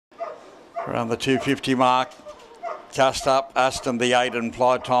Around the 250 mark. Just up, Aston, the 8 and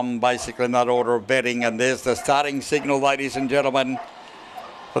Fly Tom, basically in that order of betting. And there's the starting signal, ladies and gentlemen,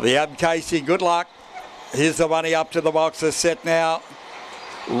 for the Ab Casey. Good luck. Here's the money up to the boxes set now.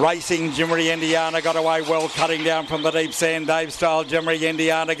 Racing Jimmery Indiana got away well, cutting down from the deep sand. Dave style, Jimmery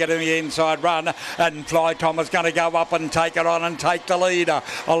Indiana getting the inside run, and Fly Tom is going to go up and take it on and take the lead.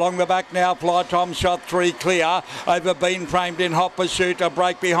 Along the back now, Fly Tom shot 3 clear over Bean Framed in Hot Pursuit. A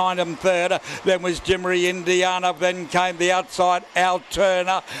break behind him third. Then was Jimmery Indiana. Then came the outside Al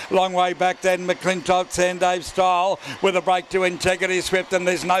Turner. Long way back then McClintock, Sand Dave style with a break to Integrity Swift, and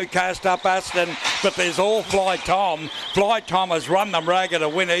there's no cast up Aston, but there's all Fly Tom. Fly Tom has run them ragged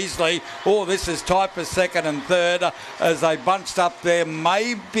to win easily. Oh, this is tight for second and third as they bunched up there.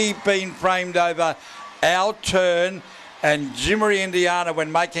 Maybe Bean Framed over Our Turn, and Jimmery Indiana,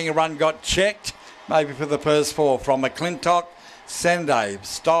 when making a run, got checked. Maybe for the first 4 from McClintock, Sandave,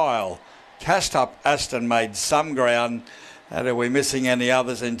 Style, Cast Up Aston made some ground. And are we missing any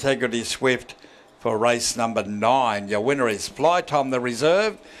others? Integrity Swift for race number 9. Your winner is Fly Tom, the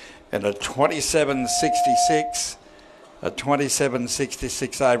reserve, and a 27.66. A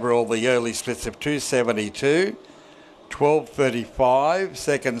 27.66 overall, the early splits of 2.72, 12.35,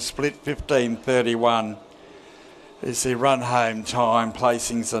 second split 15.31 is the run home time.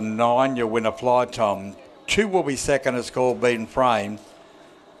 Placings are 9, your winner Fly Tom. 2 will be second, as called Bean Frame,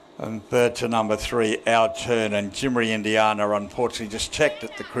 and third to number 3, Our Turn. And Jimmery Indiana unfortunately just checked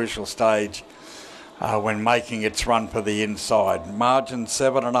at the crucial stage when making its run for the inside. Margin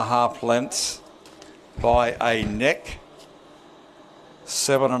 7.5 lengths by a neck.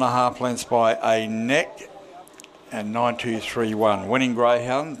 7.5 lengths by a neck, and 9231. Winning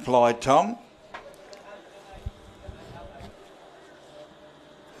greyhound, Fly Tom.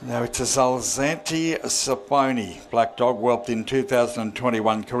 Now it's a Zalzanti Saponi. Black dog, whelped in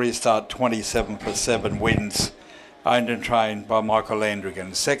 2021. Career start 27 for 7 wins. Owned and trained by Michael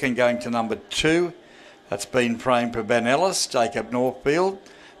Landrigan. Second going to number 2. That's been framed for Ben Ellis, Jacob Northfield,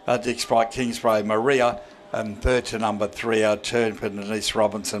 Magic Sprite Kingsbury Maria. And third to number 3, Our Turn for Denise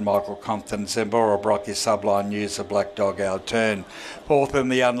Robinson, Michael Compton, Zembora Brocky, Subline News, a Black Dog, Our Turn. Fourth in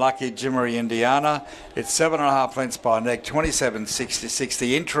the unlucky, Jimmery Indiana. It's 7.5 lengths by neck, 27.66.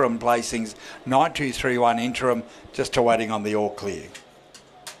 The interim placings, 9231 interim, just awaiting on the all clear.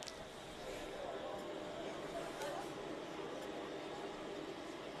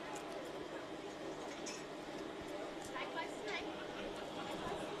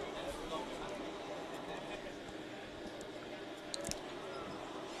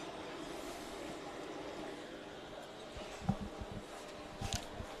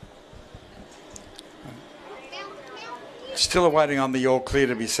 Still awaiting on the all clear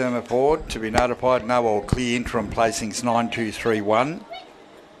to be semaphore, to be notified. No all clear. Interim placings 9231.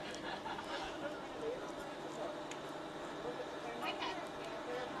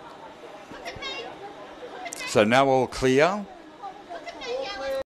 So no all clear.